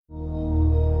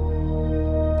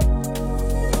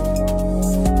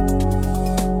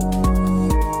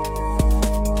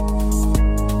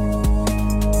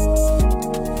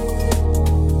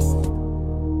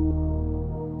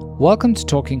Welcome to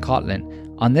Talking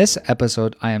Kotlin. On this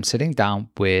episode, I am sitting down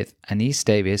with Anise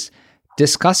Davis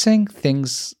discussing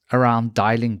things around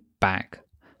dialing back.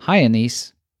 Hi,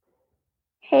 Anise.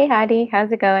 Hey Hadi,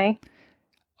 how's it going?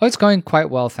 Oh, it's going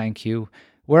quite well, thank you.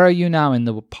 Where are you now in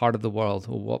the part of the world,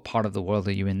 or what part of the world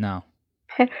are you in now?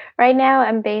 Right now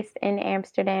I'm based in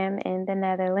Amsterdam in the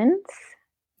Netherlands.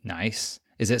 Nice.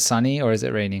 Is it sunny or is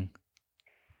it raining?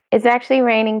 It's actually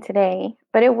raining today,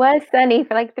 but it was sunny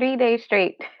for like 3 days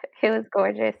straight. It was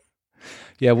gorgeous.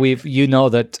 Yeah, you know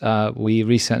that we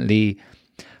recently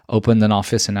opened an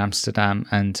office in Amsterdam,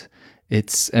 and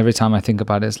it's every time I think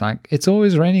about it, it's like it's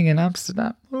always raining in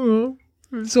Amsterdam. Oh,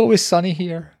 it's always sunny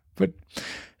here. But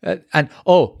and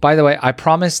oh, by the way, I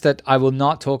promise that I will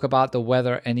not talk about the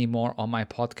weather anymore on my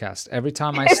podcast. Every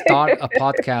time I start a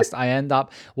podcast, I end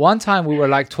up. One time we were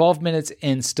like 12 minutes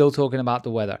in, still talking about the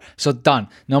weather. So done.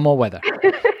 No more weather.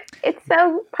 It's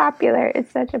so popular.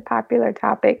 It's such a popular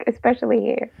topic, especially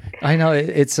here. I know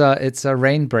it's a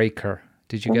rain breaker.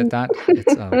 Did you get that?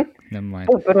 It's never mind.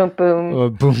 Boom,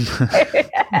 boom, boom.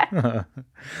 Boom.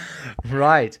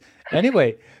 Right.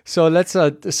 Anyway, so let's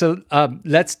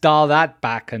dial that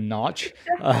back a notch.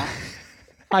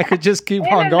 I could just keep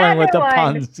on going with the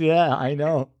puns. Yeah, I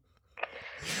know.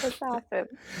 That's awesome.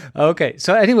 Okay.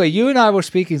 So anyway, you and I were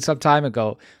speaking some time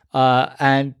ago,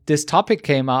 and this topic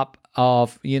came up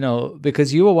of,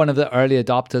 because you were one of the early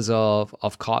adopters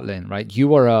of Kotlin, right? You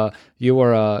were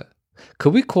a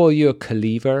could we call you a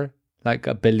believer, like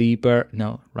a believer?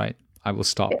 No, right. I will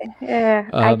stop. Yeah,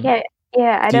 I can't.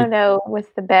 Yeah, I don't know what's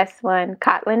the best one.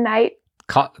 Kotlinite?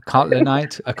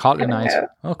 Kotlinite? A Kotlinite.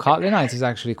 Oh, Kotlinite is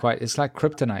actually it's like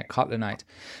kryptonite, Kotlinite.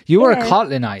 You were a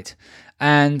Kotlinite,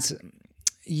 and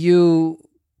you've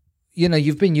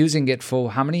been using it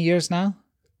for how many years now?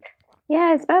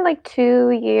 Yeah, it's about like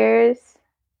 2 years.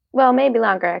 Well, maybe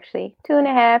longer actually.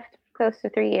 2.5, close to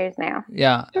 3 years now.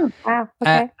 Yeah. Wow.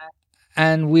 Okay.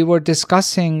 And we were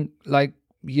discussing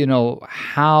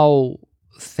how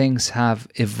things have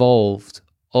evolved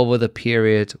over the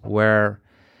period where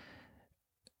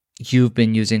you've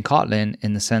been using Kotlin,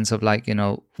 in the sense of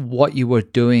what you were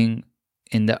doing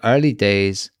in the early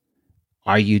days,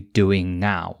 are you doing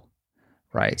now?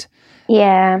 Right.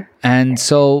 Yeah. And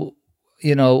so,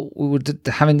 we were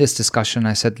having this discussion.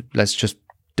 I said, let's just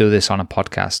do this on a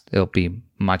podcast. It'll be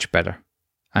much better.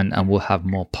 And we'll have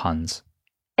more puns.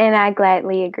 And I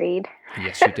gladly agreed.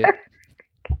 Yes, you did.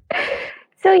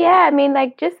 So yeah, I mean,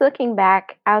 just looking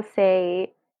back, I'll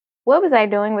say, what was I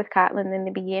doing with Kotlin in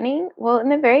the beginning? Well, in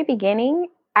the very beginning,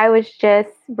 I was just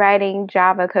writing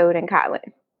Java code in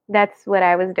Kotlin. That's what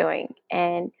I was doing.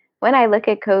 And when I look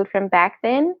at code from back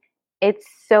then, it's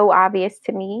so obvious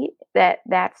to me that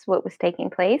that's what was taking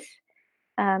place.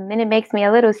 And it makes me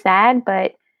a little sad,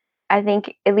 but I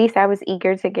think at least I was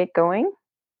eager to get going.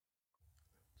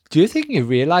 Do you think you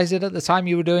realized it at the time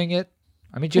you were doing it?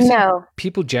 I mean, do you think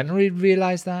people generally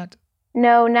realize that?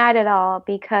 No, not at all,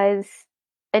 because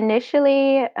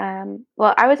initially,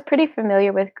 I was pretty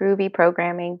familiar with Groovy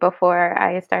programming before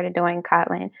I started doing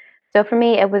Kotlin. So for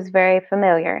me, it was very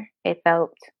familiar. It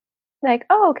felt like,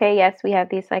 oh, okay, yes, we have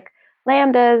these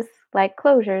lambdas, like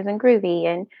closures and Groovy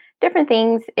and different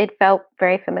things. It felt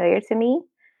very familiar to me.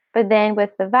 But then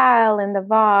with the val and the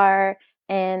var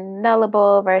and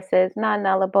nullable versus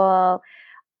non-nullable,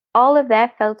 all of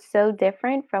that felt so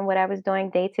different from what I was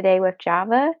doing day to day with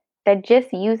Java that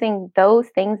just using those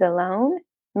things alone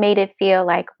made it feel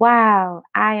like, wow,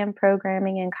 I am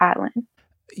programming in Kotlin.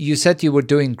 You said you were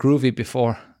doing Groovy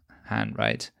beforehand,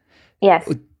 right? Yes.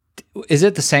 Is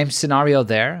it the same scenario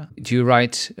there? Do you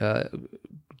write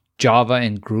Java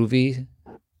and Groovy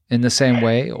in the same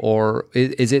way, or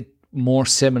is it more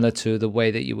similar to the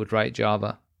way that you would write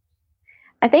Java?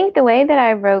 I think the way that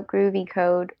I wrote Groovy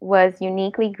code was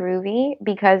uniquely Groovy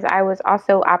because I was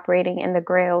also operating in the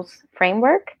Grails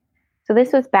framework. So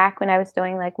this was back when I was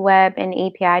doing web and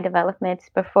API development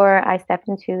before I stepped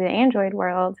into the Android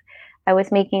world. I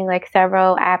was making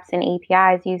several apps and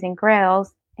APIs using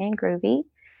Grails and Groovy.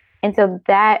 And so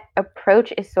that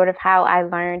approach is sort of how I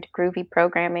learned Groovy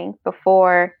programming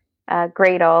before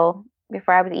Gradle,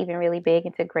 before I was even really big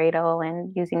into Gradle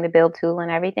and using the build tool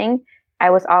and everything. I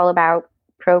was all about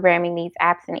programming these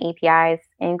apps and APIs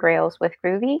in Grails with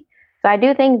Groovy. So I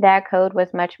do think that code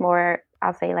was much more,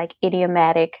 I'll say,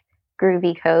 idiomatic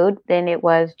Groovy code than it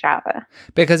was Java.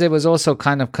 Because it was also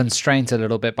kind of constrained a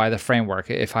little bit by the framework,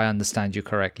 if I understand you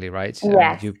correctly, right?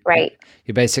 Yes, right.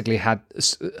 You basically had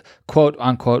quote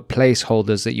unquote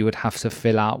placeholders that you would have to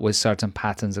fill out with certain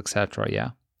patterns, etc.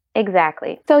 Yeah.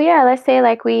 Exactly. So yeah, let's say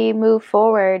we move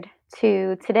forward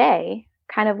to today.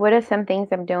 Kind of what are some things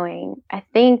I'm doing? I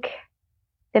think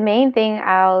The main thing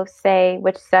I'll say,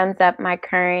 which sums up my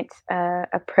current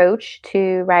approach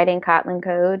to writing Kotlin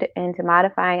code and to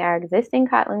modifying our existing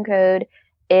Kotlin code,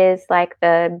 is like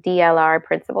the DLR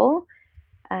principle,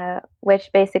 which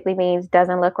basically means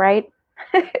doesn't look right.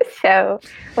 So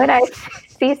when I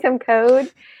see some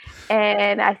code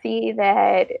and I see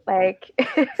that like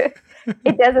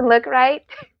it doesn't look right,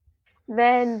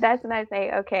 then that's when I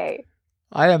say, okay,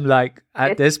 I am like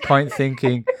at this this point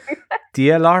thinking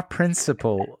DLR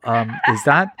principle. Is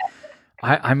that?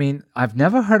 I mean, I've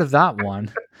never heard of that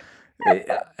one.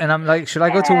 And I'm like, should I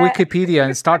go to Wikipedia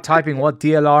and start typing what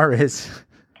DLR is?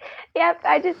 Yep,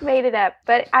 I just made it up,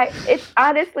 but it's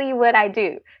honestly what I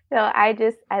do. So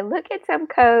I look at some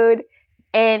code,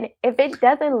 and if it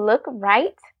doesn't look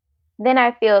right, then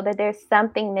I feel that there's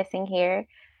something missing here.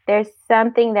 There's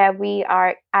something that we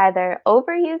are either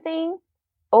overusing,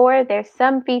 or there's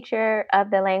some feature of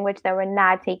the language that we're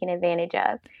not taking advantage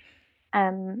of.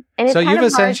 And So it's kind you've of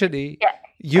hard. essentially Yeah,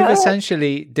 you've go ahead.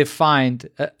 essentially defined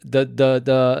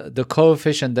the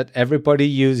coefficient that everybody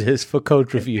uses for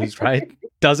code reviews, right?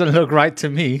 Doesn't look right to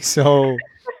me. So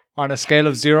on a scale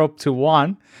of 0 to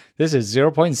 1, this is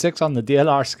 0.6 on the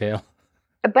DLR scale.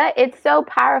 But it's so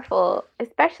powerful,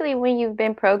 especially when you've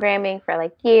been programming for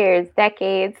like years,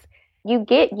 decades. You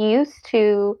get used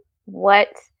to what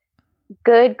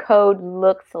good code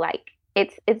looks like.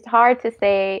 It's hard to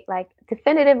say like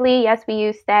definitively, yes, we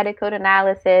use static code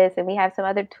analysis and we have some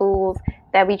other tools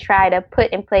that we try to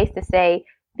put in place to say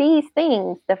these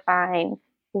things define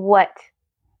what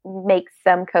makes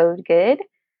some code good.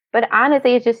 But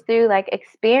honestly, it's just through like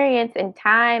experience and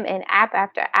time and app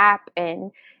after app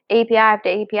and API after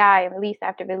API and release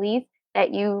after release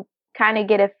that you kind of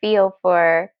get a feel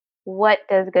for what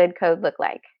does good code look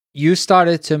like. You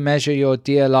started to measure your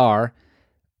DLR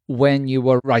when you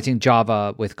were writing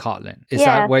Java with Kotlin. Is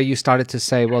that Yeah, where you started to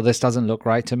say, well, this doesn't look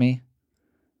right to me?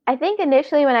 I think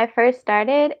initially when I first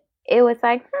started, it was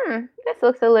like, this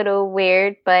looks a little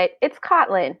weird, but it's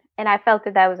Kotlin. And I felt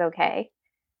that that was okay.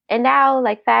 And now,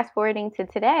 like fast forwarding to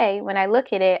today, when I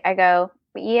look at it, I go,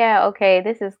 yeah, okay,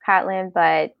 this is Kotlin,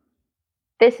 but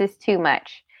this is too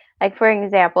much. Like, for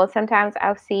example, sometimes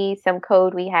I'll see some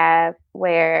code we have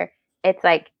where it's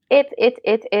like, it's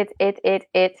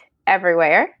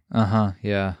everywhere. Uh-huh.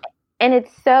 Yeah. And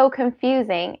it's so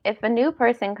confusing. If a new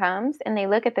person comes and they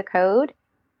look at the code,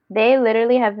 they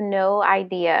literally have no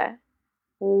idea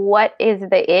what is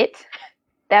the it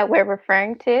that we're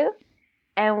referring to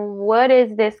and what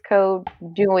is this code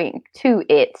doing to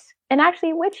it, and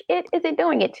actually which it is it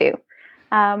doing it to.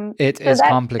 It So is that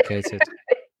complicated.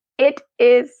 it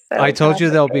is I so told you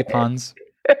there'll be complicated.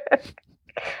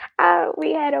 puns.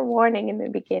 We had a warning in the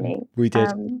beginning. We did.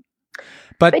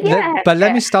 But yeah, But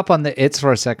let me stop on the it's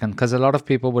for a second, because a lot of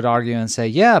people would argue and say,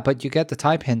 yeah, but you get the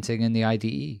type hinting in the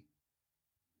IDE.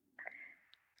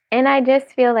 and I just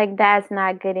feel like that's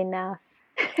not good enough.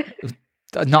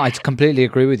 No, I completely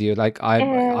agree with you. Like It's I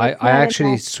not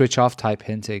actually enough. switch off type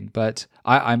hinting, but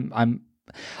I'm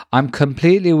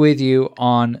completely with you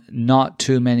on not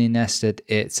too many nested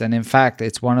its. And in fact,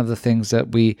 it's one of the things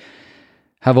that we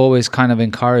have always kind of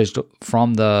encouraged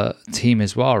from the team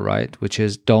as well, right? Which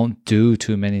is don't do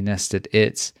too many nested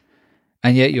its.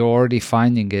 And yet you're already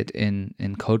finding it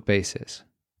in code bases.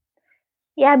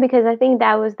 Yeah, because I think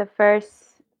that was the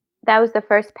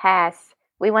first pass.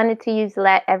 We wanted to use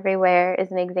let everywhere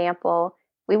as an example.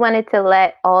 We wanted to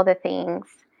let all the things.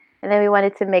 And then we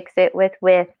wanted to mix it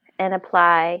with and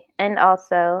apply and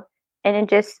also, and it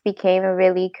just became a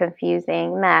really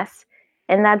confusing mess.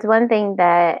 And that's one thing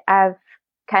that I've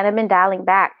kind of been dialing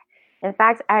back. In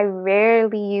fact, I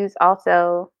rarely use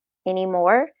also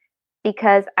anymore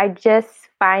because I just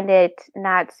find it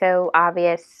not so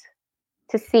obvious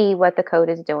to see what the code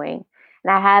is doing.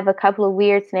 And I have a couple of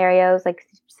weird scenarios, like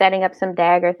setting up some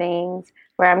Dagger things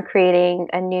where I'm creating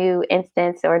a new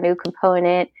instance or a new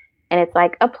component, and it's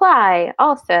like apply,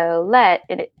 also let,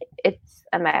 and it's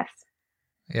a mess.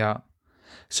 Yeah.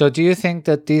 So do you think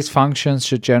that these functions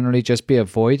should generally just be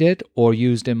avoided or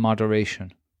used in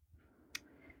moderation?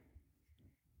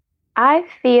 I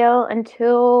feel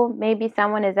until maybe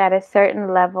someone is at a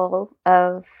certain level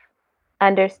of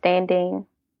understanding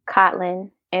Kotlin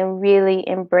and really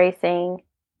embracing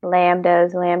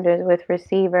lambdas with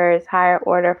receivers, higher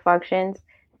order functions,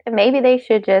 maybe they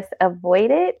should just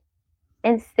avoid it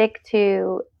and stick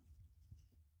to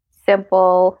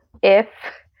simple if,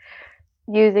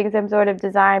 using some sort of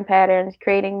design patterns,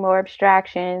 creating more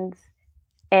abstractions,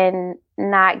 and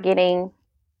not getting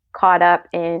caught up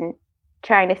in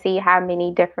trying to see how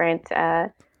many different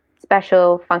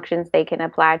special functions they can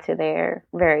apply to their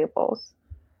variables.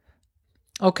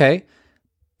 Okay.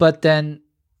 But then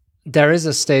there is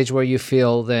a stage where you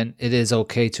feel then it is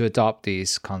okay to adopt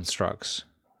these constructs.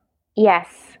 Yes,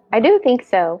 I do think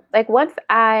so. Like once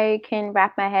I can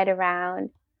wrap my head around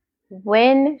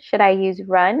when should I use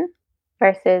run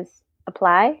versus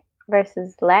apply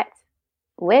versus let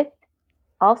with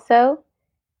also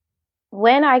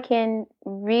when I can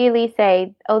really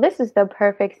say, oh, this is the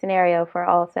perfect scenario for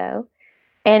also.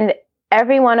 And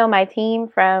everyone on my team,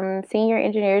 from senior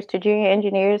engineers to junior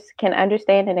engineers, can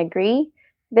understand and agree,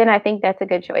 then I think that's a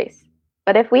good choice.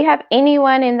 But if we have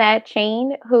anyone in that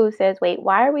chain who says, wait,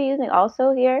 why are we using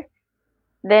also here?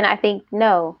 Then I think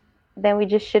no, then we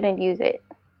just shouldn't use it.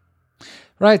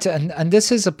 Right. And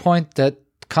this is a point that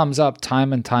comes up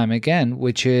time and time again,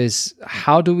 which is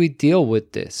how do we deal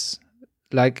with this?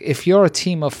 Like if you're a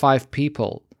team of 5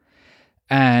 people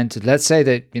and let's say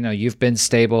that you've been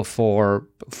stable for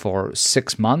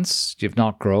 6 months, you've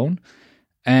not grown,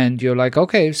 and you're like,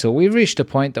 okay, so we've reached a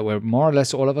point that we're more or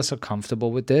less all of us are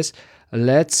comfortable with this.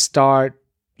 Let's start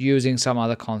using some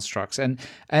other constructs, and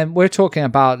we're talking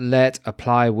about let,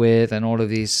 apply with, and all of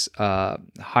these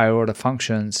higher order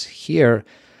functions here.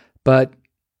 But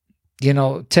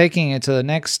taking it to the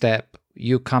next step,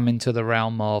 you come into the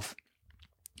realm of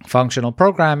functional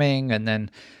programming, and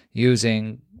then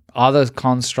using other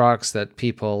constructs that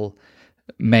people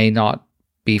may not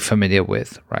be familiar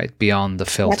with, right? Beyond the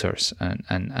Yep. filters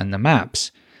and the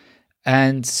maps.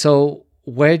 And so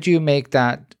where do you make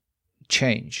that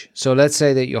change? So let's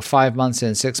say that you're 5 months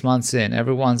in, 6 months in,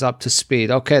 everyone's up to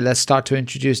speed. Okay, let's start to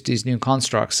introduce these new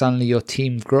constructs. Suddenly your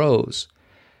team grows.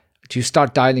 Do you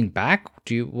start dialing back?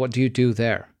 What do you do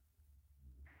there?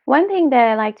 One thing that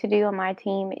I like to do on my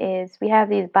team is we have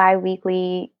these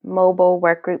bi-weekly mobile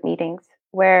work group meetings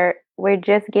where we're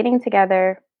just getting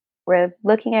together, we're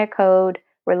looking at code,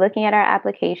 we're looking at our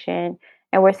application,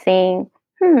 and we're seeing,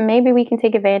 maybe we can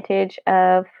take advantage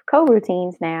of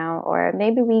coroutines now, or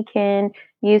maybe we can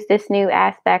use this new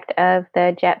aspect of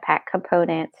the Jetpack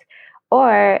components,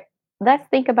 or let's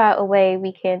think about a way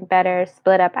we can better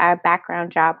split up our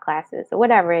background job classes, or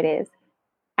whatever it is.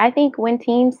 I think when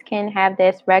teams can have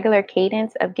this regular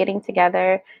cadence of getting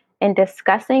together and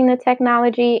discussing the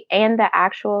technology and the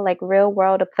actual like real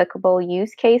world applicable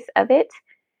use case of it,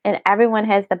 and everyone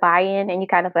has the buy in and you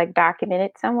kind of like document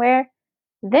it somewhere,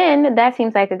 then that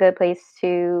seems like a good place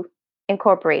to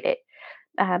incorporate it.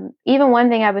 Even one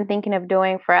thing I've been thinking of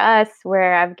doing for us,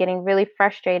 where I'm getting really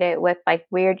frustrated with like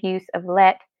weird use of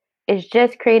let, is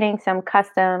just creating some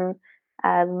custom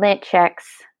lint checks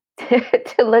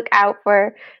to look out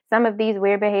for some of these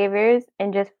weird behaviors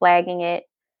and just flagging it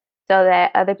so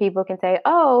that other people can say,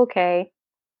 oh, okay,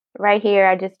 right here,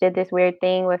 I just did this weird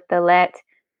thing with the let,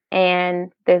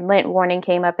 and the lint warning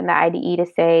came up in the IDE to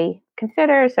say,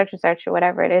 consider such and such or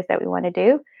whatever it is that we want to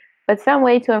do. But some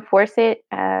way to enforce it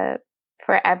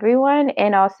for everyone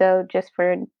and also just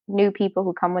for new people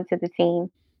who come into the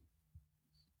team.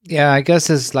 Yeah, I guess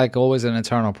it's like always an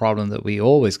eternal problem that we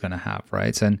always going to have,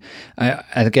 right? And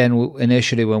again,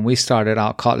 initially when we started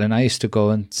out Kotlin, I used to go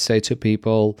and say to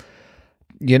people,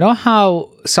 you know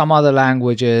how some other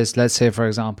languages, let's say for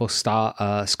example,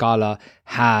 Scala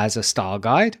has a style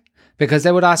guide, because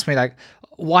they would ask me like,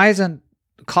 why isn't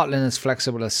Kotlin as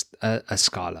flexible as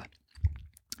Scala?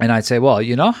 And I'd say, well,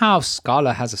 you know how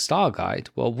Scala has a style guide?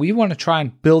 Well, we want to try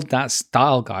and build that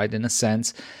style guide in a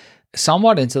sense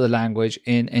somewhat into the language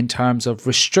in terms of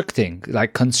restricting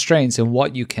like constraints in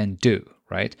what you can do,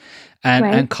 right? And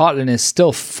Right. Kotlin is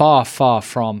still far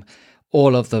from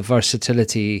all of the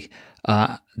versatility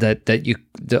that you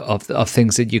of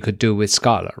things that you could do with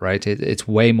Scala, right? It's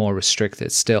way more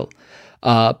restricted still.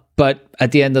 But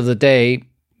at the end of the day,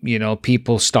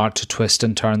 people start to twist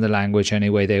and turn the language any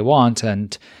way they want,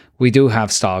 and we do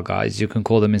have style guides. You can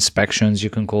call them inspections, you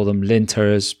can call them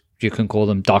linters, you can call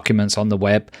them documents on the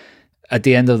web. At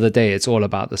the end of the day, it's all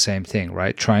about the same thing,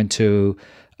 right? Trying to,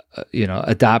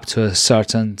 adapt to a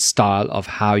certain style of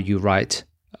how you write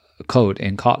code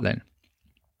in Kotlin.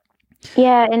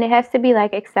 Yeah, and it has to be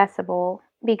like accessible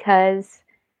because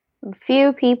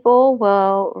few people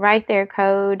will write their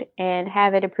code and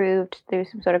have it approved through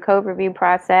some sort of code review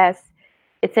process.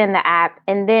 It's in the app,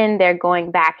 and then they're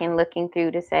going back and looking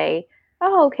through to say,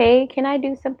 oh, okay, can I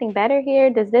do something better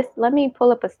here? Let me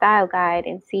pull up a style guide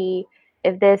and see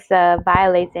if this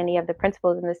violates any of the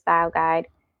principles in the style guide.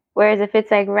 Whereas if it's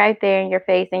like right there in your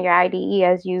face in your IDE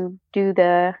as you do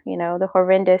the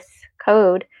horrendous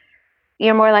code,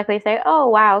 you're more likely to say, oh,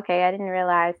 wow, okay, I didn't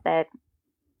realize that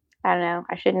I don't know,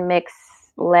 I shouldn't mix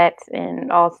let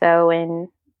and also and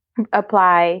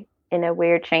apply in a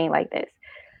weird chain like this.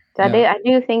 So Yeah. I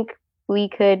do think we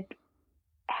could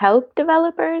help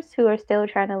developers who are still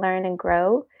trying to learn and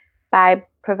grow by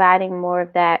providing more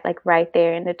of that like right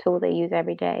there in the tool they use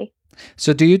every day.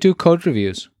 So do you do code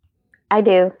reviews? I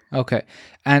do. Okay.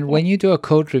 And Yeah. when you do a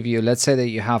code review, let's say that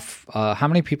you have, how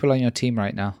many people on your team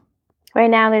right now? Right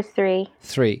now there's Three.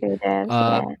 three devs.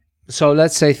 Uh, Yeah. so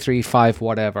let's say three, five,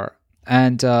 whatever.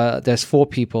 And there's four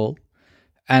people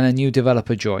and a new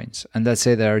developer joins. And let's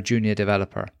say they're a junior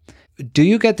developer. Do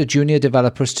you get the junior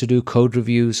developers to do code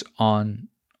reviews on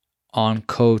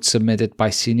code submitted by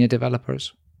senior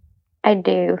developers? I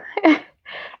do.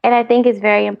 And I think it's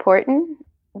very important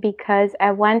because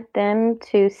I want them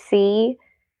to see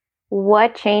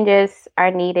what changes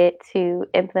are needed to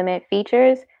implement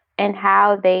features and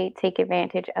how they take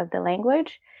advantage of the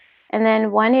language. And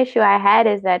then one issue I had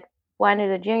is that one of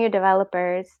the junior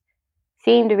developers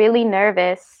seemed really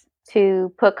nervous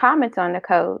to put comments on the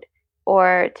code,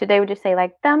 or they would just say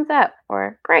like thumbs up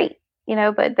or great,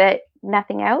 but that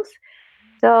nothing else.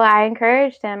 So I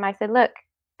encouraged him. I said, look,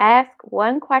 ask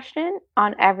one question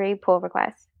on every pull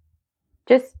request.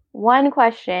 Just one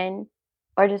question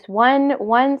or just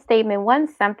one statement, one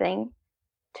something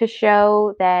to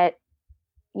show that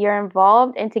you're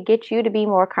involved and to get you to be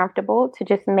more comfortable to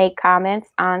just make comments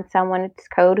on someone's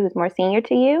code who's more senior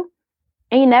to you.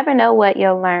 And you never know what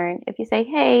you'll learn. If you say,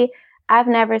 hey, I've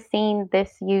never seen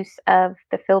this use of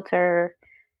the filter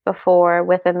before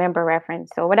with a member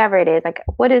reference or whatever it is, like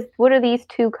what do these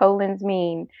two colons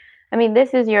mean? I mean,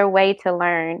 this is your way to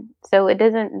learn. So it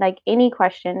doesn't like any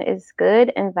question is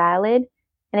good and valid.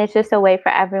 And it's just a way for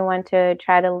everyone to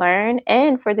try to learn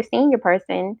and for the senior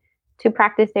person to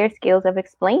practice their skills of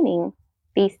explaining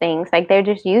these things. Like they're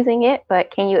just using it,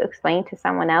 but can you explain to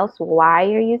someone else why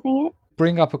you're using it?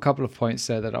 Bring up a couple of points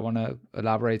there that I want to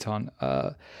elaborate on.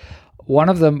 One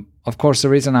of them, of course, the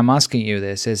reason I'm asking you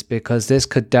this is because this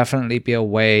could definitely be a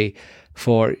way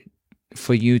for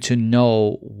you to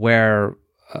know where,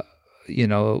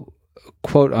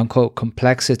 quote unquote,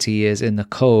 complexity is in the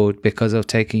code because of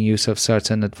taking use of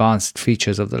certain advanced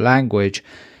features of the language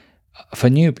for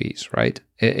newbies, right?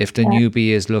 If the newbie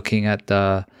is looking at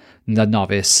the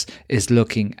novice is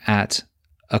looking at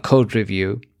a code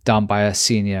review done by a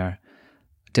senior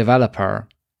developer,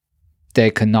 they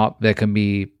can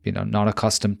be not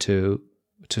accustomed to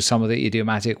some of the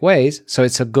idiomatic ways, so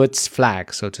it's a good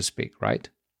flag, so to speak, right?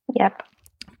 Yep.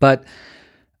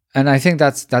 And I think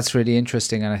that's really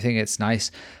interesting, and I think it's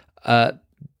nice.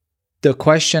 The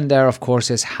question there, of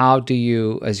course, is how do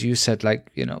you, as you said,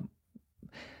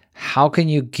 how can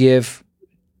you give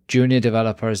junior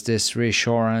developers this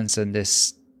reassurance and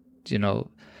this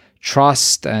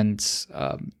trust and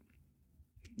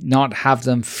not have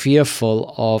them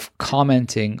fearful of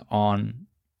commenting on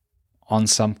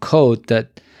some code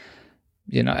that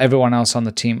everyone else on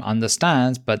the team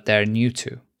understands but they're new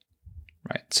to,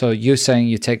 right? So you're saying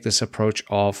you take this approach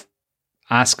of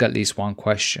ask at least one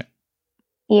question,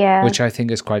 which I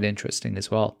think is quite interesting as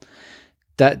well.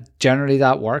 That generally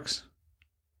that works.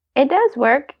 It does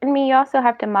work. I mean, you also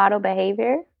have to model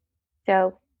behavior.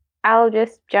 So I'll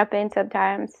just jump in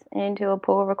sometimes into a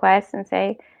pull request and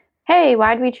say, hey,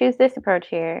 why did we choose this approach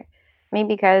here? I mean,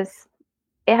 because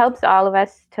it helps all of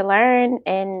us to learn,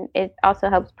 and it also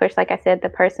helps push, like I said, the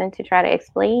person to try to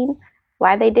explain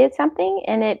why they did something,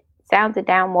 and it sounds it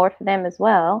down more for them as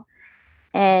well.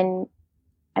 And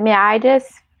I mean, I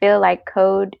just feel like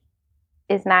code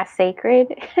is not sacred,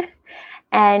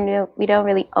 and we don't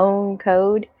really own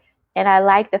code. And I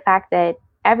like the fact that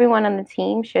everyone on the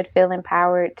team should feel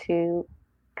empowered to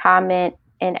comment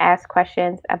and ask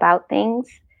questions about things,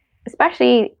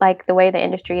 especially like the way the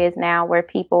industry is now, where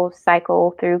people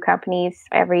cycle through companies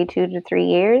every 2 to 3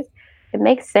 years. It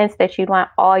makes sense that you'd want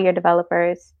all your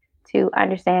developers to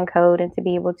understand code and to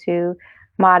be able to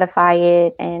modify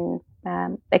it and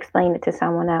explain it to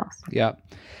someone else. Yeah.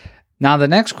 Now, the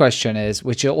next question is,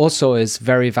 which also is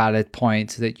very valid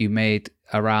point that you made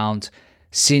around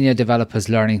senior developers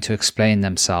learning to explain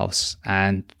themselves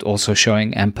and also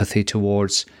showing empathy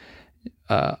towards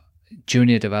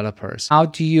junior developers. How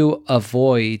do you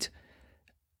avoid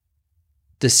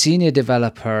the senior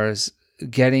developers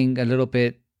getting a little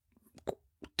bit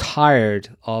tired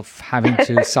of having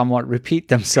to somewhat repeat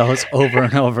themselves over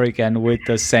and over again with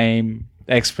the same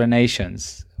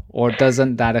explanations? Or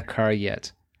doesn't that occur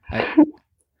yet?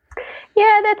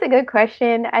 Yeah, that's a good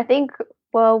question. I think,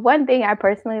 well, one thing I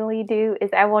personally do is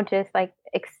I won't just like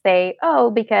say,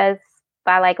 oh, because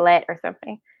I like let or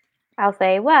something. I'll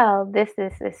say, well, this,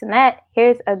 and that.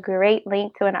 Here's a great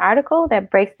link to an article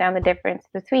that breaks down the difference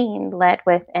between let,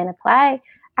 with, and apply.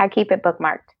 I keep it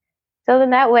bookmarked. So then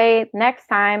that way, next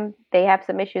time they have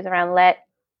some issues around let,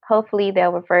 hopefully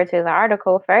they'll refer to the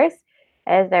article first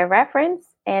as their reference,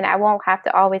 and I won't have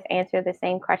to always answer the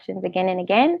same questions again and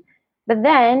again. But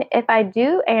then if I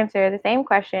do answer the same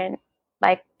question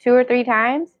like 2 or 3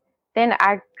 times, then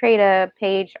I create a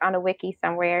page on a wiki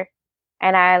somewhere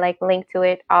and I like link to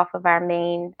it off of our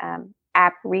main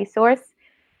app resource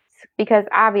because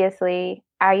obviously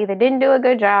I either didn't do a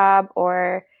good job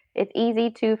or it's easy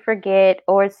to forget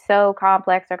or it's so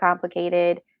complex or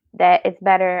complicated that it's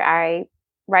better I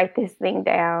write this thing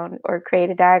down or create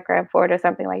a diagram for it or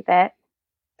something like that.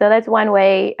 So that's one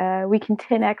way we can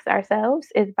 10x ourselves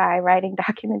is by writing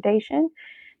documentation.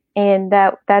 And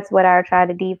that's what I try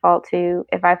to default to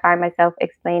if I find myself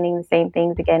explaining the same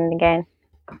things again and again.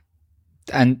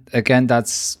 And again,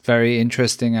 that's very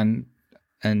interesting and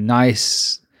a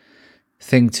nice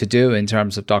thing to do in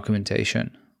terms of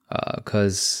documentation.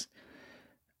 Because,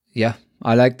 yeah,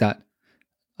 I like that.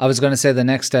 I was going to say the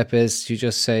next step is you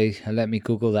just say, let me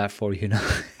Google that for you now.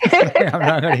 I'm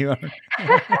not going to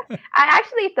I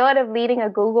actually thought of leading a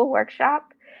Google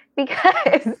workshop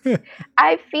because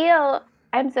I feel,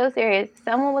 I'm so serious.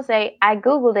 Someone will say, I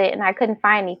Googled it and I couldn't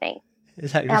find anything.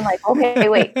 And I'm like, okay,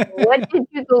 wait, what did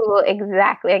you Google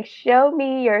exactly? Like, show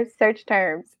me your search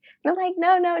terms. And I'm like,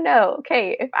 no.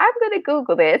 Okay, if I'm going to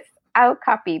Google this, I'll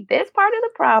copy this part of the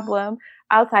problem.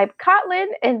 I'll type Kotlin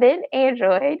and then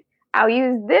Android. I'll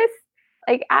use this.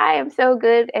 Like, I am so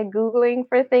good at Googling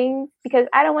for things because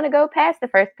I don't want to go past the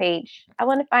first page. I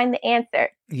want to find the answer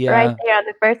right there on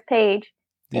the first page.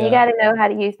 And you got to know how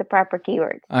to use the proper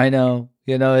keywords. I know.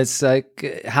 It's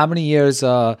like how many years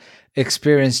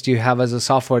experience do you have as a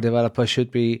software developer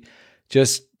should be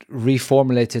just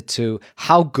reformulated to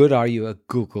how good are you at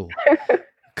Google?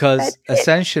 Because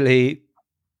essentially,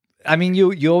 I mean,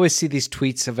 you always see these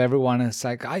tweets of everyone, and it's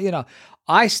like,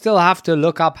 I still have to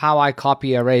look up how I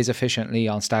copy arrays efficiently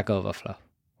on Stack Overflow.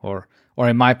 Or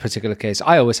in my particular case,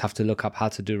 I always have to look up how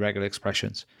to do regular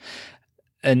expressions.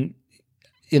 And,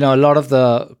 a lot of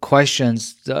the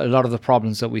questions, a lot of the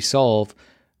problems that we solve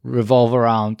revolve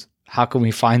around how can we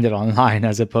find it online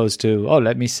as opposed to,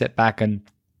 let me sit back and,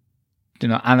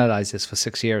 analyze this for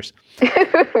 6 years.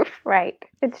 Right.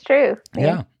 It's true.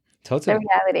 Yeah, totally. It's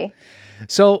the reality.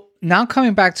 So now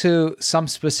coming back to some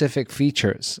specific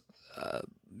features,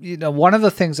 one of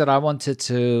the things that I wanted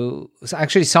to,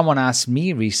 actually someone asked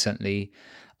me recently,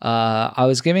 I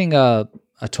was giving a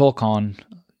talk on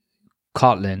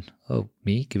Kotlin. Oh,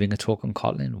 me giving a talk on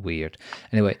Kotlin? Weird.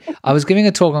 Anyway, I was giving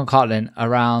a talk on Kotlin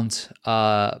around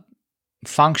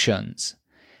functions,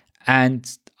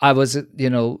 and I was,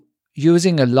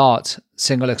 using a lot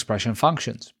single expression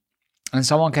functions. And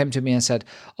someone came to me and said,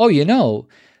 oh,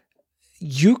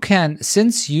 you can,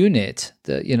 since unit,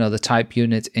 the type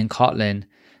unit in Kotlin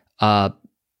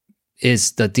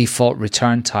is the default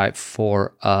return type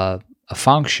for a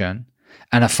function,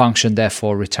 and a function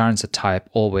therefore returns a type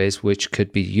always, which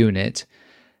could be unit.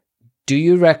 Do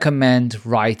you recommend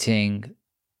writing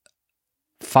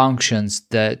functions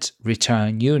that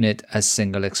return unit as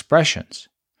single expressions?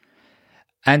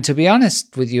 And to be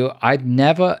honest with you, I'd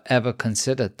never ever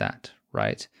considered that,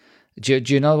 right? Do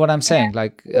you know what I'm saying?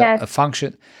 Like a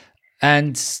function,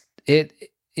 and it,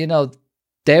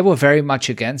 they were very much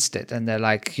against it. And they're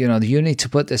like, you need to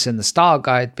put this in the style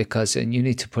guide and you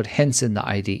need to put hints in the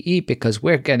IDE because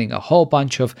we're getting a whole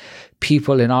bunch of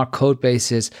people in our code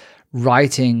bases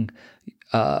writing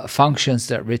functions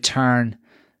that return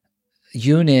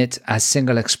unit as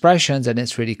single expressions. And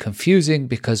it's really confusing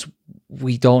because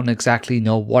we don't exactly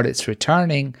know what it's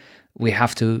returning. We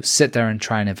have to sit there and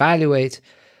try and evaluate.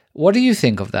 What do you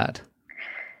think of that?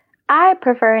 I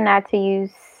prefer not to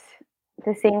use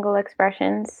the single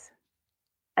expressions.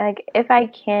 Like, if I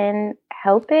can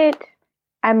help it,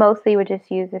 I mostly would just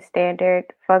use a standard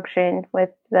function with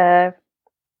the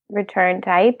return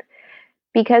type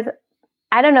because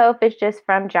I don't know if it's just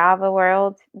from Java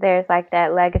world. There's like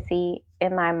that legacy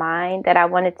in my mind that I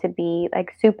want it to be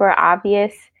like super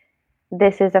obvious.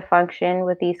 This is a function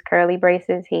with these curly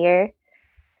braces here.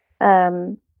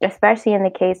 Especially in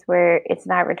the case where it's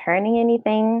not returning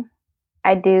anything,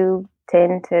 I do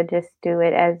tend to just do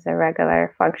it as a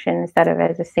regular function instead of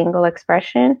as a single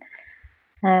expression.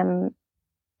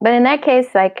 But in that case,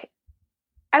 like,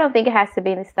 I don't think it has to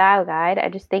be in the style guide. I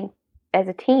just think as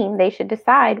a team, they should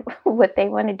decide what they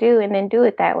want to do and then do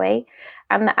it that way.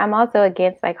 I'm also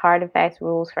against like hard and fast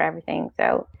rules for everything.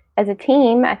 So as a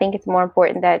team, I think it's more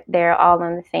important that they're all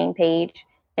on the same page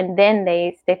and then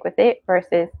they stick with it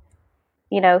versus,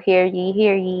 hear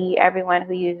ye, everyone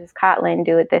who uses Kotlin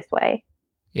do it this way.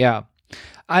 Yeah.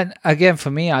 And again,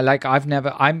 for me,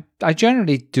 I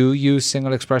generally do use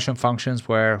single expression functions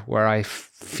where I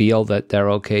feel that they're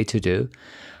okay to do.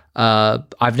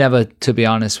 I've never, to be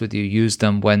honest with you, used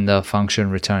them when the function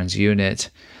returns unit.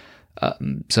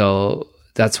 So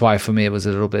that's why for me it was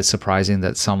a little bit surprising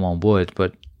that someone would.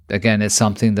 But again, it's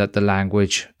something that the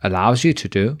language allows you to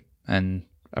do, and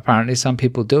apparently some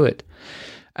people do it.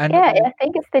 And Yeah, I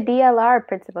think it's the DLR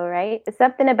principle, right?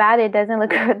 Something about it doesn't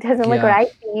look Yeah. right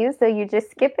to you, so you just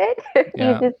skip it. You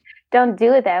Yeah. just don't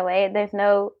do it that way. There's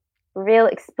no real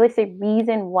explicit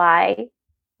reason why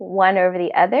one over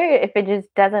the other. If it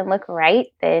just doesn't look right,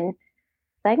 then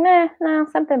it's like, nah, no,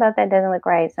 something about that doesn't look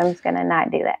right, so I'm just gonna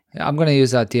not do that. I'm going to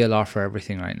use that DLR for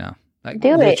everything right now. Like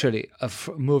Do it. literally,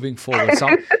 moving forward.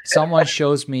 Someone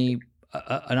shows me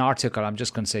an article, I'm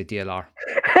just going to say DLR.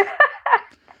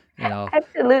 You know,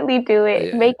 Absolutely do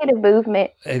it. Make it a movement.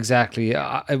 Exactly.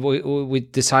 We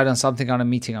decide on something on a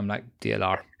meeting. I'm like,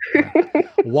 DLR.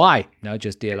 Why? No,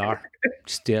 just DLR.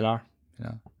 Just DLR. You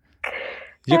know,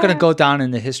 you're going to go down in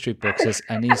the history books as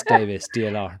Anise Davis,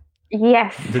 DLR.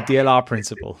 Yes. The DLR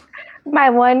principle.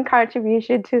 My one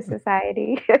contribution to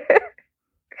society.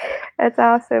 That's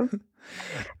awesome.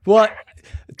 Well,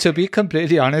 to be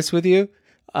completely honest with you,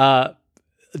 that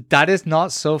is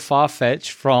not so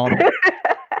far-fetched from...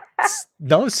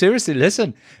 No, seriously,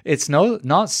 listen. It's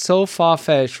not so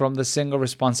far-fetched from the single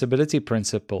responsibility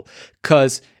principle,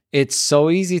 because it's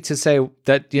so easy to say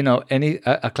that, you know,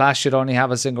 a class should only have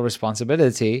a single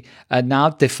responsibility, and now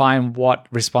define what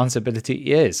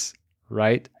responsibility is,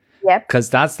 right? Yep. Because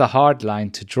that's the hard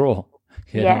line to draw.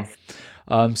 Yes.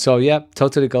 So yeah,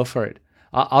 totally go for it.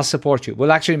 I'll support you.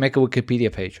 We'll actually make a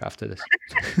Wikipedia page after this.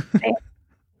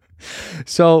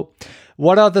 So,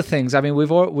 what other things? I mean,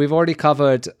 we've already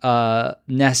covered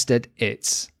nested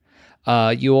its.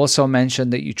 You also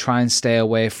mentioned that you try and stay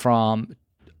away from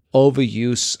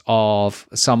overuse of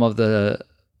some of the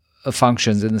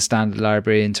functions in the standard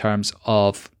library in terms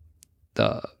of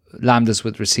the lambdas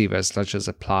with receivers, such as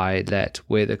apply, let,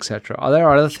 with, etc. Are there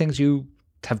other things you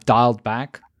have dialed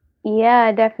back?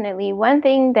 Yeah, definitely. One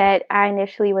thing that I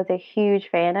initially was a huge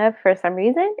fan of for some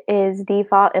reason is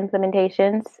default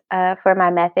implementations for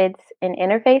my methods and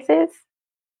interfaces.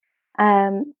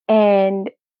 And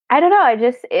I don't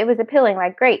know, it was appealing.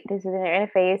 Like, great, this is an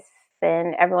interface,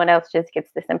 and everyone else just gets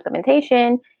this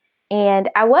implementation. And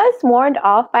I was warned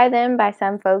off by them by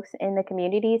some folks in the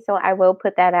community, so I will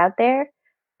put that out there.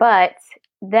 But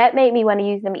that made me want to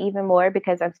use them even more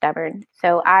because I'm stubborn.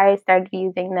 So I started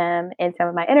using them in some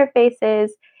of my interfaces.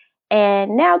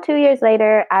 And now, 2 years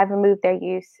later, I've removed their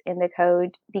use in the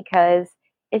code because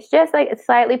it's just like it's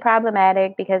slightly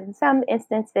problematic, because in some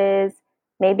instances,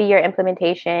 maybe your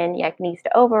implementation needs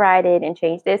to override it and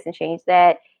change this and change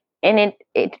that. And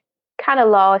it kind of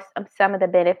lost some of the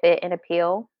benefit and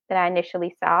appeal that I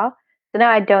initially saw. So now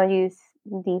I don't use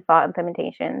default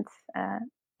implementations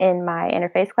in my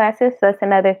interface classes. So that's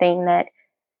another thing that,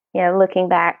 looking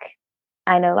back,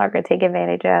 I no longer take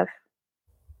advantage of.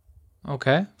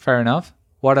 Okay, fair enough.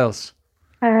 What else?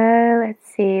 Let's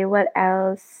see, what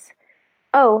else?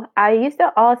 Oh, I used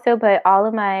to also put all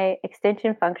of my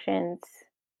extension functions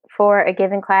for a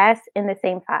given class in the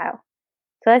same file.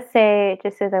 So let's say,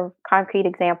 just as a concrete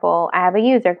example, I have a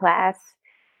user class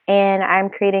and I'm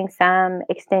creating some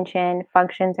extension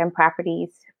functions and properties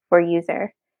for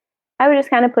user. I would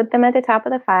just kind of put them at the top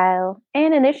of the file.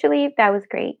 And initially that was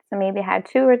great. So maybe I had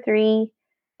 2 or 3.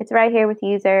 It's right here with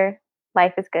user.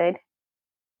 Life is good.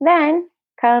 Then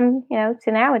come,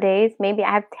 to nowadays, maybe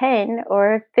I have 10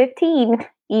 or 15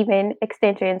 even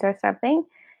extensions or something.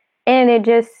 And it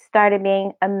just started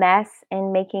being a mess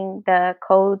and making the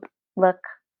code look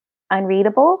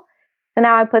unreadable. So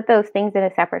now I put those things in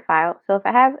a separate file. So if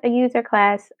I have a user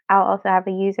class, I'll also have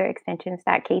a user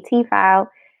extensions.kt file,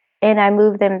 and I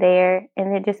move them there.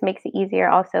 And it just makes it easier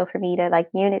also for me to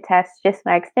unit test just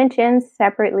my extensions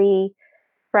separately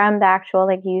from the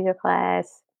actual user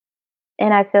class.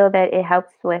 And I feel that it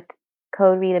helps with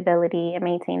code readability and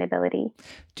maintainability.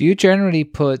 Do you generally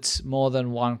put more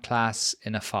than one class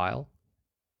in a file?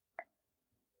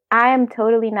 I am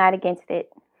totally not against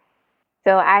it.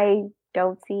 So I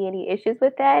don't see any issues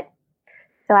with that.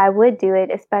 So I would do it,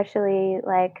 especially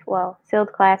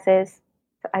sealed classes.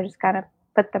 So I just kind of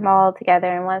put them all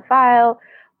together in one file.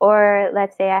 Or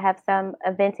let's say I have some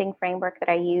eventing framework that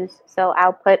I use. So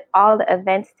I'll put all the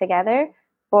events together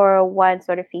for one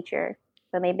sort of feature.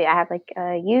 So maybe I have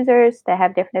users that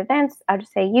have different events. I'll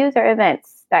just say user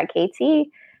events.kt,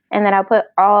 and then I'll put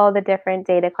all the different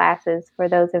data classes for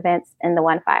those events in the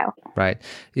one file. Right.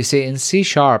 You see, in C#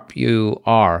 you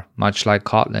are much like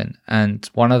Kotlin. And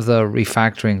one of the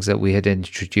refactorings that we had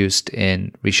introduced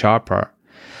in ReSharper,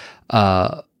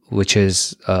 which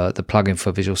is the plugin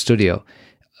for Visual Studio,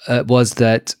 was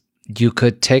that you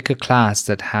could take a class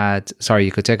that had, sorry,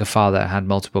 you could take a file that had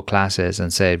multiple classes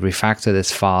and say, refactor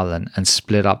this file and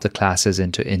split up the classes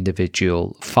into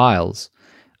individual files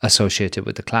associated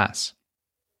with the class.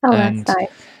 Oh, that's And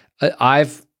nice.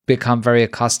 I've become very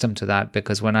accustomed to that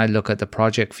because when I look at the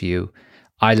project view,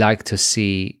 I like to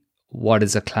see what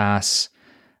is a class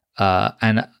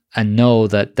and know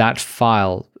that that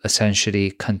file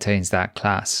essentially contains that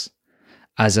class,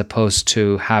 as opposed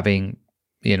to having,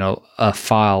 a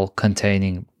file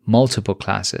containing multiple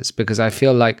classes. Because I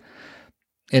feel like,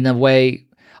 in a way,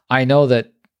 I know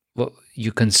that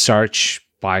you can search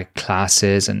by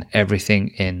classes and everything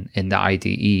in the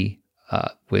IDE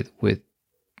with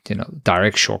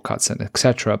direct shortcuts and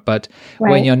etc. But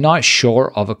when Right. you're not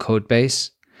sure of a code base,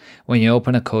 when you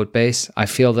open a code base, I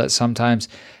feel that sometimes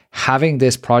having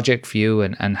this project view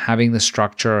and having the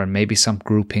structure and maybe some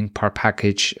grouping per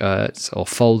package or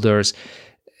folders,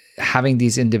 having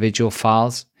these individual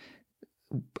files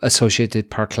associated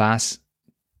per class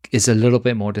is a little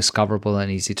bit more discoverable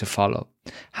and easy to follow.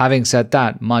 Having said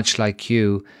that, much like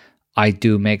you, I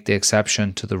do make the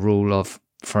exception to the rule of,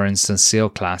 for instance, seal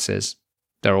classes.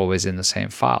 They're always in the same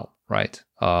file, right?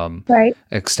 Right.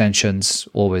 Extensions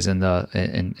always in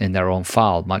their own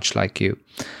file, much like you.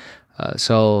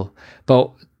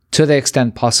 But to the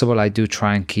extent possible, I do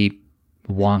try and keep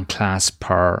one class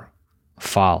per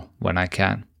file when I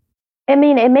can. I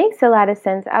mean, it makes a lot of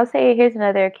sense. I'll say here's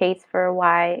another case for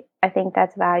why I think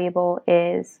that's valuable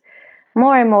is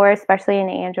more and more, especially in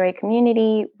the Android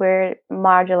community, we're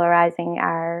modularizing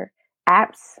our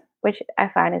apps, which I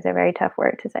find is a very tough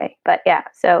word to say. But yeah,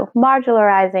 so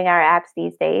modularizing our apps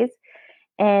these days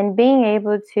and being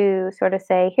able to sort of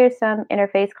say, here's some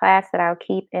interface class that I'll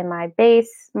keep in my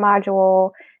base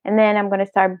module. And then I'm going to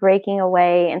start breaking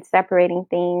away and separating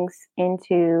things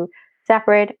into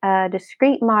separate,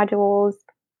 discrete modules.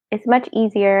 It's much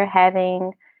easier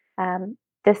having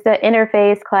just the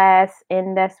interface class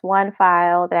in this one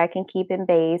file that I can keep in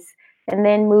base, and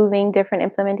then moving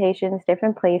different implementations,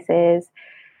 different places.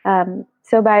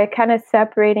 So by kind of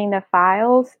separating the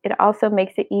files, it also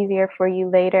makes it easier for you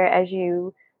later as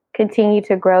you continue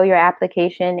to grow your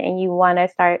application and you want to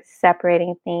start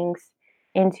separating things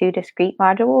into discrete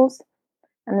modules.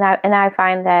 And I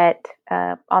find that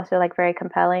also like very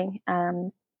compelling.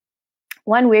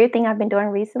 One weird thing I've been doing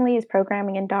recently is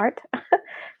programming in Dart.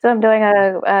 So I'm doing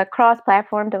a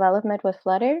cross-platform development with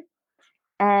Flutter,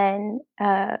 and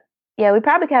yeah, we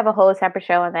probably could have a whole separate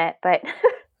show on that. But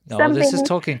No, this is something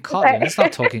talking Kotlin. It's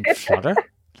not talking Flutter.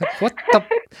 Like what the?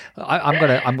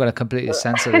 I'm gonna completely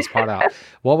censor this part out.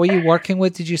 What were you working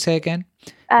with? Did you say again?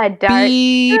 Dart,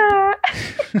 Beep.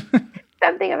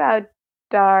 something about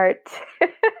Dart.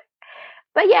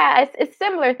 But yeah, it's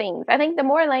similar things. I think the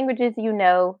more languages you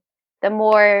know, the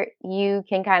more you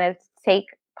can kind of take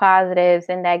positives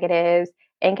and negatives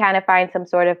and kind of find some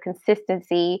sort of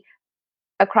consistency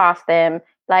across them.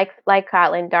 Like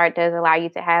Kotlin, Dart does allow you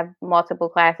to have multiple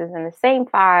classes in the same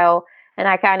file. And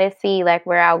I kind of see like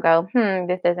where I'll go,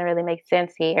 this doesn't really make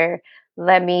sense here.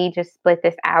 Let me just split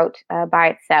this out by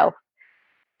itself.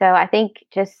 So I think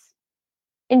just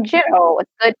in general,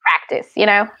 it's good practice, you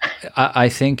know? I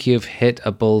think you've hit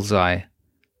a bullseye.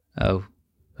 Oh,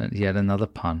 yet another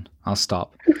pun. I'll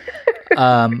stop.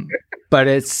 But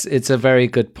it's a very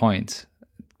good point,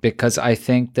 because I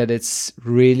think that it's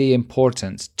really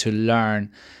important to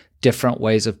learn different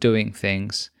ways of doing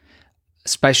things,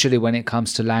 especially when it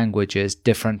comes to languages,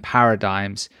 different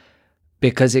paradigms,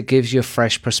 because it gives you a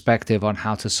fresh perspective on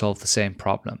how to solve the same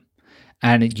problem.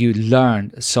 And you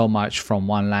learn so much from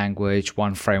one language,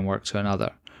 one framework to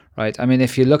another, right? I mean,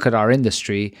 if you look at our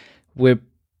industry, we're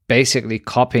basically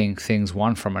copying things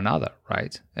one from another,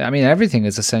 right? I mean, everything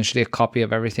is essentially a copy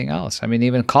of everything else. I mean,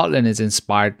 even Kotlin is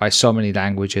inspired by so many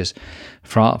languages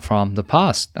from the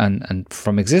past and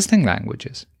from existing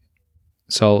languages.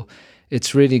 So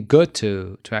it's really good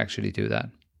to actually do that.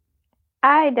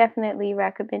 I definitely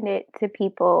recommend it to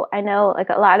people. I know like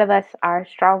a lot of us are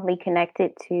strongly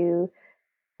connected to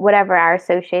whatever our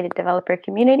associated developer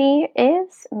community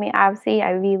is. I mean, obviously, I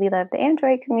really love the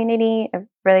Android community, I have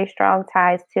really strong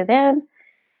ties to them.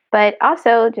 But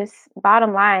also, just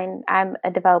bottom line, I'm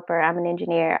a developer, I'm an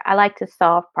engineer. I like to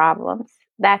solve problems.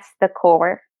 That's the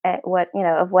core at what,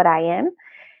 of what I am.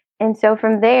 And so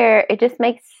from there, it just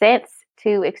makes sense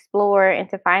to explore and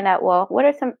to find out, well, what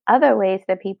are some other ways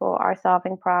that people are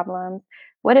solving problems?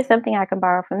 What is something I can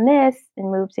borrow from this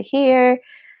and move to here?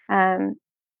 Um,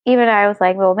 Even I was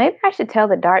like, well, maybe I should tell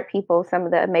the Dart people some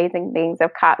of the amazing things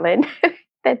of Kotlin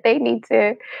that they need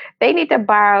to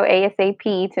borrow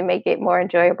ASAP to make it more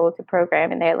enjoyable to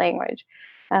program in their language.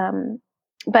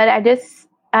 But I just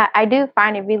I do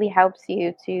find it really helps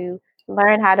you to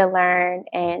learn how to learn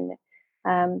and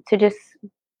to just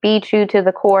be true to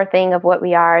the core thing of what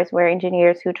we are as we're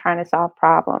engineers who are trying to solve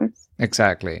problems.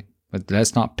 Exactly. But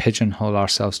let's not pigeonhole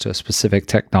ourselves to a specific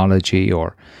technology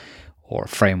or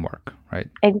framework, right?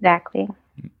 Exactly.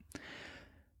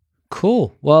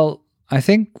 Cool. Well, I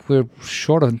think we're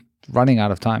short of running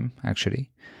out of time, actually.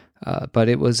 But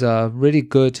it was really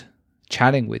good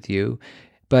chatting with you.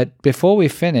 But before we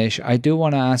finish, I do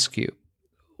want to ask you,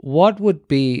 what would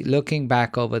be, looking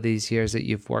back over these years that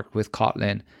you've worked with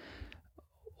Kotlin,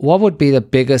 what would be the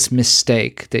biggest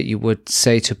mistake that you would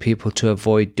say to people to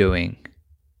avoid doing?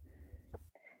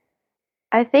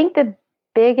 I think the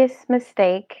biggest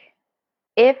mistake,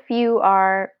 if you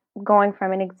are going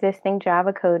from an existing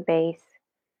Java code base,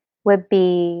 would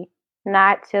be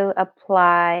not to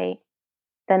apply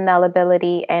the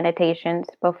nullability annotations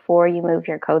before you move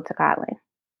your code to Kotlin.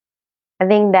 I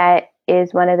think that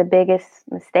is one of the biggest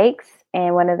mistakes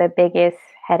and one of the biggest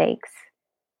headaches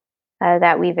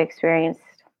that we've experienced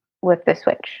with the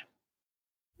switch.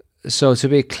 So to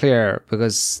be clear,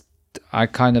 because I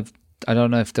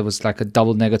don't know if there was like a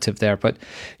double negative there, but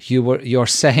you're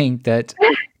saying that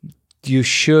you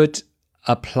should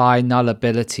apply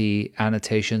nullability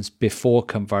annotations before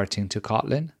converting to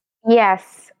Kotlin?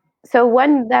 Yes. So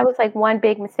that was like one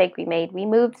big mistake we made. We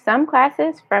moved some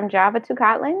classes from Java to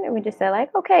Kotlin, and we just said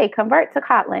like, okay, convert to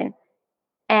Kotlin.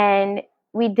 And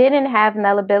we didn't have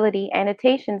nullability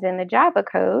annotations in the Java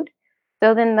code.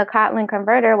 So then the Kotlin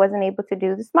converter wasn't able to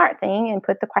do the smart thing and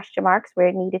put the question marks where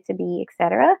it needed to be,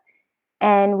 etc.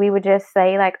 And we would just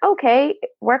say like, okay, it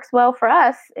works well for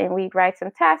us. And we'd write some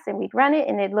tests and we'd run it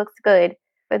and it looks good.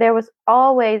 But there was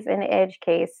always an edge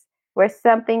case where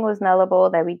something was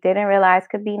nullable that we didn't realize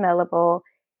could be nullable,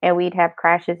 and we'd have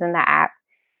crashes in the app.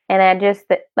 And I just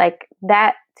like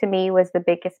that to me was the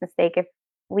biggest mistake. If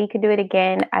we could do it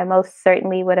again, I most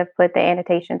certainly would have put the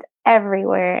annotations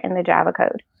everywhere in the Java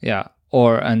code. Yeah.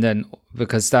 And then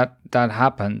because that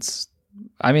happens.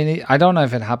 I mean, I don't know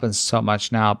if it happens so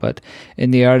much now, but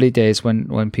in the early days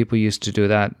when people used to do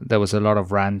that, there was a lot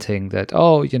of ranting that,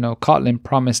 oh, Kotlin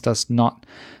promised us not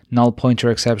null pointer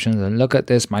exceptions, and look at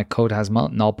this, my code has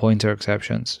null pointer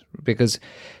exceptions, because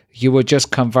you were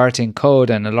just converting code,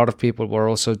 and a lot of people were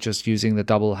also just using the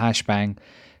double hashbang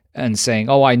and saying,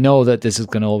 oh, I know that this is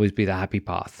going to always be the happy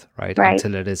path, right?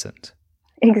 Until it isn't.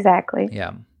 Exactly.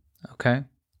 Yeah. Okay.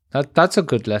 That's a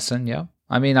good lesson. Yeah.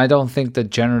 I mean, I don't think that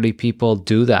generally people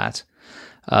do that.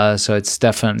 So it's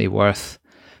definitely worth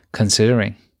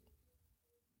considering.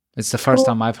 It's the first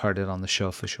time I've heard it on the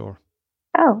show for sure.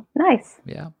 Oh, nice.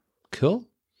 Yeah. Cool.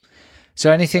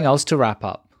 So anything else to wrap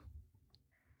up?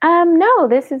 No,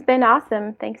 this has been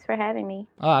awesome. Thanks for having me.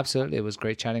 Oh, absolutely. It was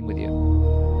great chatting with you.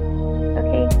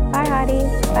 Okay. Bye, Hadi.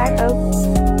 Bye,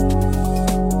 folks.